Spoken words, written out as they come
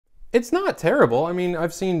It's not terrible. I mean,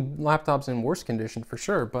 I've seen laptops in worse condition for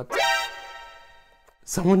sure, but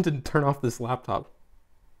someone didn't turn off this laptop.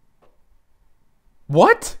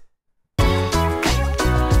 What?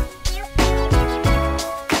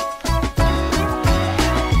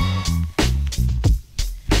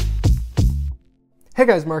 Hey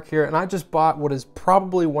guys, Mark here, and I just bought what is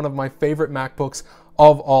probably one of my favorite MacBooks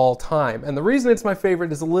of all time. And the reason it's my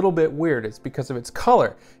favorite is a little bit weird. It's because of its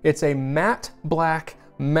color. It's a matte black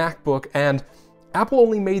MacBook, and Apple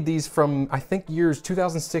only made these from, I think, years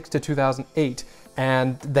 2006 to 2008,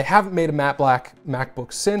 and they haven't made a matte black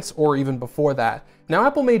MacBook since or even before that. Now,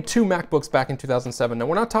 Apple made two MacBooks back in 2007. Now,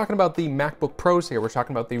 we're not talking about the MacBook Pros here. We're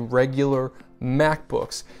talking about the regular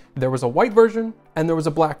MacBooks. There was a white version and there was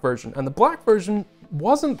a black version, and the black version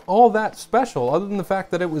wasn't all that special other than the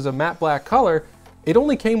fact that it was a matte black color. It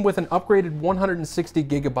only came with an upgraded 160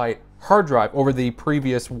 gigabyte hard drive over the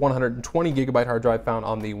previous 120 gigabyte hard drive found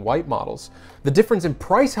on the white models. The difference in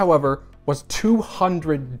price, however, was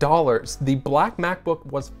 $200. The black MacBook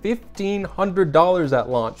was $1,500 at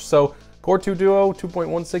launch. So Core 2 Duo,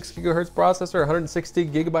 2.16 gigahertz processor, 160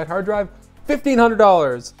 gigabyte hard drive,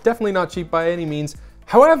 $1,500. Definitely not cheap by any means.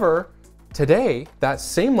 However, today, that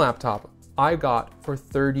same laptop I got for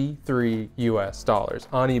 $33 US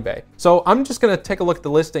on eBay. So I'm just gonna take a look at the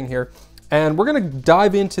listing here, and we're gonna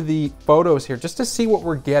dive into the photos here just to see what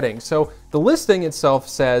we're getting. So the listing itself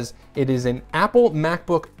says it is an Apple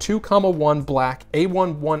MacBook 2,1 black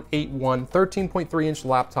A1181 13.3 inch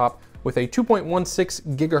laptop with a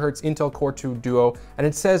 2.16 gigahertz Intel Core 2 Duo. And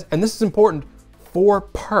it says, and this is important, 4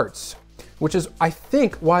 parts, which is, I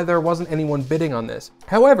think, why there wasn't anyone bidding on this.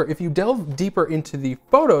 However, if you delve deeper into the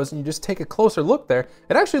photos and you just take a closer look there,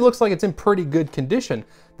 it actually looks like it's in pretty good condition.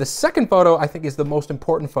 The second photo, I think, is the most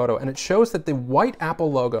important photo, and it shows that the white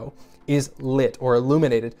Apple logo is lit or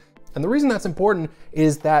illuminated. And the reason that's important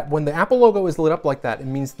is that when the Apple logo is lit up like that, it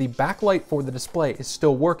means the backlight for the display is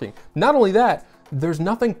still working. Not only that, there's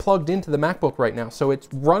nothing plugged into the MacBook right now, so it's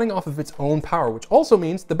running off of its own power, which also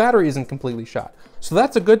means the battery isn't completely shot. So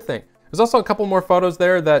that's a good thing. There's also a couple more photos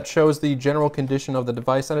there that shows the general condition of the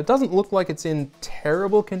device, and it doesn't look like it's in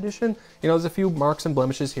terrible condition. You know, there's a few marks and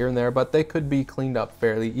blemishes here and there, but they could be cleaned up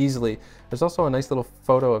fairly easily. There's also a nice little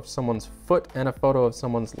photo of someone's foot and a photo of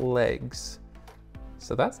someone's legs.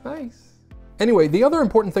 So that's nice. Anyway, the other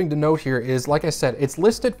important thing to note here is, like I said, it's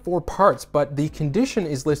listed for parts, but the condition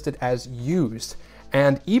is listed as used.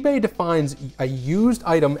 And eBay defines a used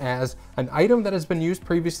item as an item that has been used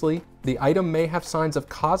previously. The item may have signs of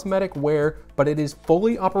cosmetic wear, but it is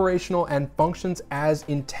fully operational and functions as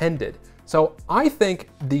intended. So I think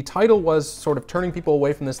the title was sort of turning people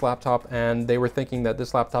away from this laptop, and they were thinking that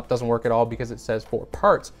this laptop doesn't work at all because it says 4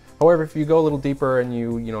 parts. However, if you go a little deeper and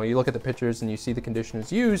you look at the pictures and you see the condition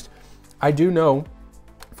is used, I do know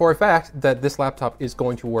for a fact that this laptop is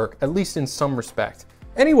going to work, at least in some respect.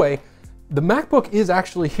 Anyway, the MacBook is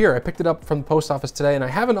actually here. I picked it up from the post office today, and I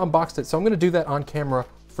haven't unboxed it, so I'm gonna do that on camera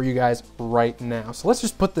for you guys right now. So let's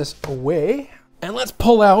just put this away, and let's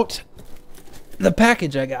pull out the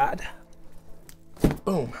package I got.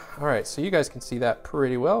 Boom. All right, so you guys can see that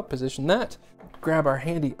pretty well. Position that. Grab our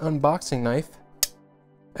handy unboxing knife.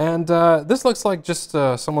 And this looks like just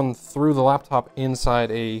someone threw the laptop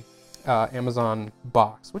inside a Amazon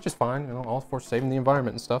box, which is fine, you know, all for saving the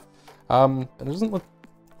environment and stuff. And it doesn't look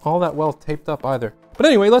all that well taped up either. But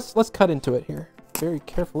anyway, let's cut into it here very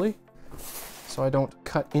carefully so I don't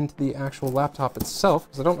cut into the actual laptop itself,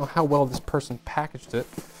 because I don't know how well this person packaged it.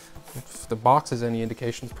 If the box is any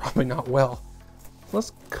indication, it's probably not well.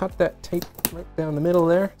 Let's cut that tape right down the middle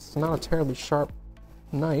there. It's not a terribly sharp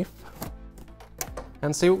knife.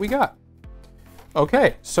 And see what we got.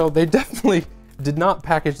 Okay, so they definitely did not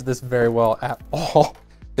package this very well at all.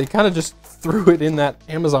 They kind of just threw it in that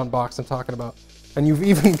Amazon box I'm talking about. And you've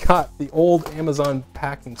even got the old Amazon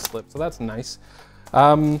packing slip, so that's nice.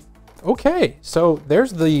 Okay, so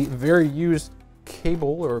there's the very used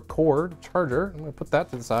cable or cord charger. I'm gonna put that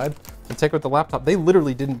to the side and take out the laptop. They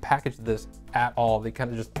literally didn't package this at all. They kind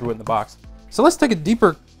of just threw it in the box. So let's take a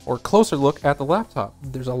deeper or closer look at the laptop.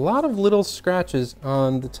 There's a lot of little scratches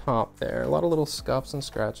on the top there, a lot of little scuffs and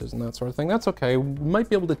scratches and that sort of thing. That's okay. We might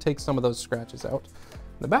be able to take some of those scratches out.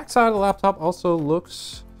 The back side of the laptop also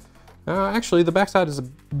looks, actually the back side is a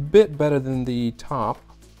bit better than the top.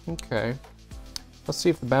 Okay, let's see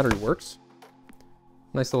if the battery works.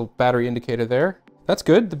 Nice little battery indicator there. That's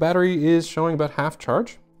good. The battery is showing about half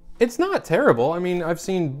charge. It's not terrible. I mean, I've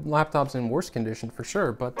seen laptops in worse condition for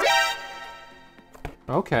sure, but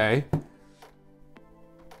okay.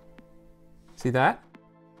 See that?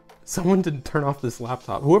 Someone didn't turn off this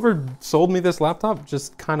laptop. Whoever sold me this laptop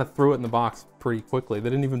just kind of threw it in the box pretty quickly. They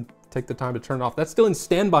didn't even take the time to turn it off. That's still in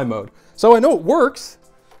standby mode. So I know it works.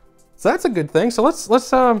 So that's a good thing. So let's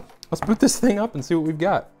boot this thing up and see what we've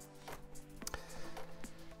got.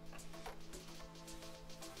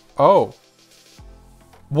 Oh.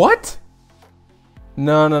 What?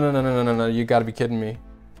 No, you gotta be kidding me.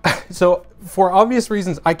 So for obvious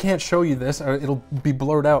reasons, I can't show you this, or it'll be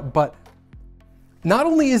blurred out, but not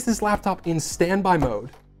only is this laptop in standby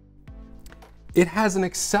mode, it has an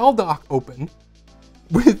Excel doc open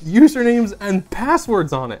with usernames and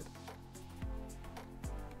passwords on it.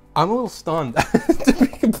 I'm a little stunned, to be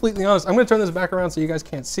completely honest. I'm gonna turn this back around so you guys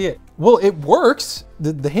can't see it. Well, it works.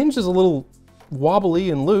 The hinge is a little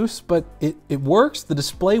wobbly and loose, but it works, the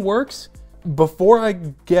display works. Before I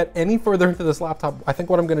get any further into this laptop, I think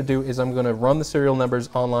what I'm gonna do is I'm gonna run the serial numbers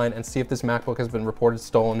online and see if this MacBook has been reported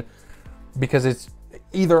stolen, because it's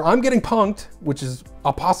either I'm getting punked, which is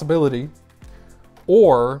a possibility,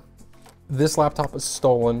 or this laptop is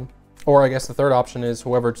stolen, or I guess the third option is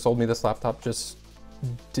whoever sold me this laptop just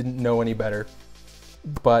didn't know any better.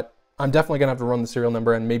 But I'm definitely gonna have to run the serial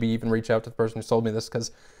number and maybe even reach out to the person who sold me this, because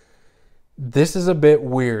this is a bit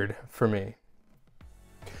weird for me.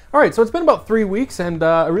 All right, so it's been about 3 weeks and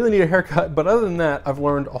I really need a haircut, but other than that, I've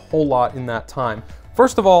learned a whole lot in that time.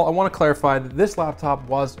 First of all, I want to clarify that this laptop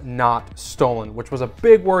was not stolen, which was a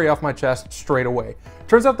big worry off my chest straight away.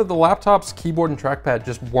 Turns out that the laptop's keyboard and trackpad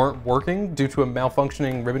just weren't working due to a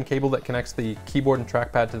malfunctioning ribbon cable that connects the keyboard and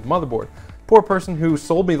trackpad to the motherboard. Poor person who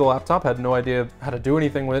sold me the laptop had no idea how to do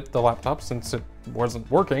anything with the laptop since it wasn't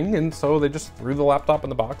working, and so they just threw the laptop in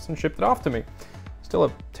the box and shipped it off to me. Still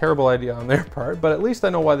a terrible idea on their part, but at least I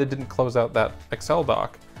know why they didn't close out that Excel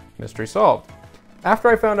doc. Mystery solved. After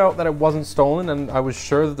I found out that it wasn't stolen and I was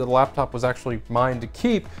sure that the laptop was actually mine to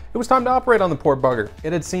keep, it was time to operate on the poor bugger.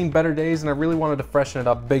 It had seen better days and I really wanted to freshen it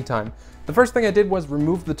up big time. The first thing I did was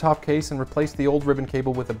remove the top case and replace the old ribbon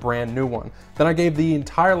cable with a brand new one. Then I gave the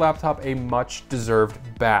entire laptop a much deserved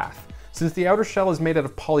bath. Since the outer shell is made out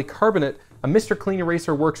of polycarbonate, a Mr. Clean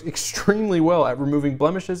Eraser works extremely well at removing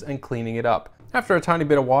blemishes and cleaning it up. After a tiny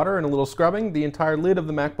bit of water and a little scrubbing, the entire lid of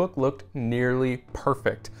the MacBook looked nearly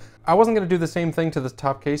perfect. I wasn't going to do the same thing to the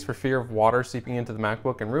top case for fear of water seeping into the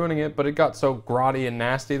MacBook and ruining it, but it got so grotty and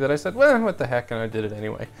nasty that I said, well, what the heck, and I did it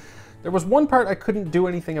anyway. There was one part I couldn't do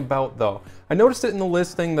anything about though. I noticed it in the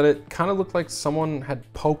listing that it kind of looked like someone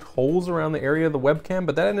had poked holes around the area of the webcam,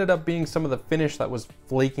 but that ended up being some of the finish that was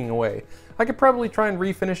flaking away. I could probably try and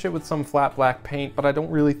refinish it with some flat black paint, but I don't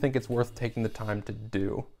really think it's worth taking the time to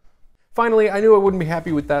do. Finally, I knew I wouldn't be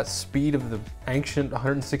happy with that speed of the ancient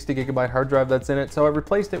 160 gigabyte hard drive that's in it, so I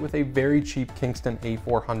replaced it with a very cheap Kingston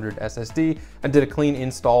A400 SSD and did a clean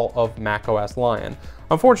install of macOS Lion.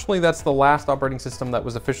 Unfortunately, that's the last operating system that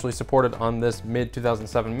was officially supported on this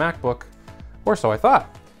mid-2007 MacBook, or so I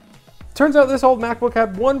thought. Turns out this old MacBook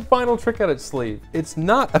had one final trick at its sleeve. It's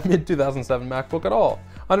not a mid-2007 MacBook at all.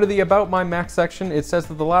 Under the About My Mac section, it says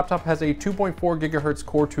that the laptop has a 2.4 GHz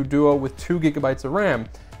Core 2 Duo with 2 GB of RAM.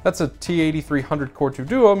 That's a T8300 Core 2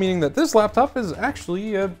 Duo, meaning that this laptop is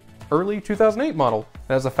actually an early 2008 model.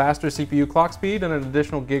 It has a faster CPU clock speed and an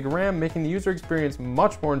additional gig of RAM, making the user experience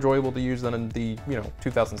much more enjoyable to use than in the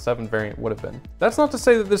 2007 variant would have been. That's not to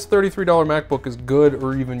say that this $33 MacBook is good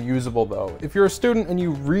or even usable though. If you're a student and you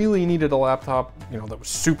really needed a laptop, that was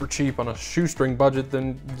super cheap on a shoestring budget,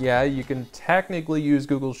 then yeah, you can technically use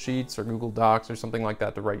Google Sheets or Google Docs or something like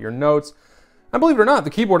that to write your notes. And believe it or not, the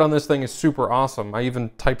keyboard on this thing is super awesome. I even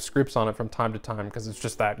type scripts on it from time to time because it's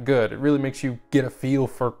just that good. It really makes you get a feel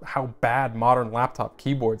for how bad modern laptop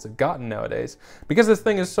keyboards have gotten nowadays. Because this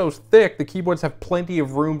thing is so thick, the keyboards have plenty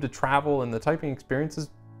of room to travel and the typing experience is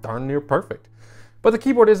darn near perfect. But the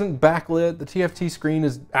keyboard isn't backlit, the TFT screen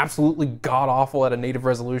is absolutely god-awful at a native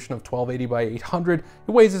resolution of 1280 by 800,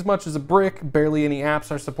 it weighs as much as a brick, barely any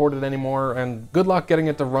apps are supported anymore, and good luck getting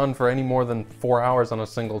it to run for any more than 4 hours on a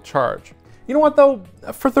single charge. You know what though,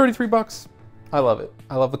 for 33 bucks, I love it.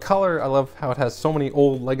 I love the color, I love how it has so many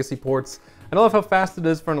old legacy ports, and I love how fast it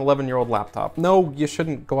is for an 11-year-old laptop. No, you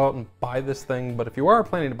shouldn't go out and buy this thing, but if you are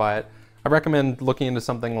planning to buy it, I recommend looking into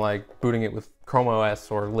something like booting it with Chrome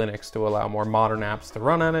OS or Linux to allow more modern apps to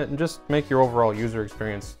run on it and just make your overall user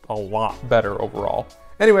experience a lot better overall.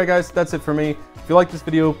 Anyway guys, that's it for me. If you like this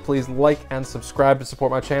video, please like and subscribe to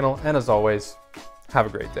support my channel, and as always, have a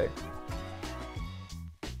great day.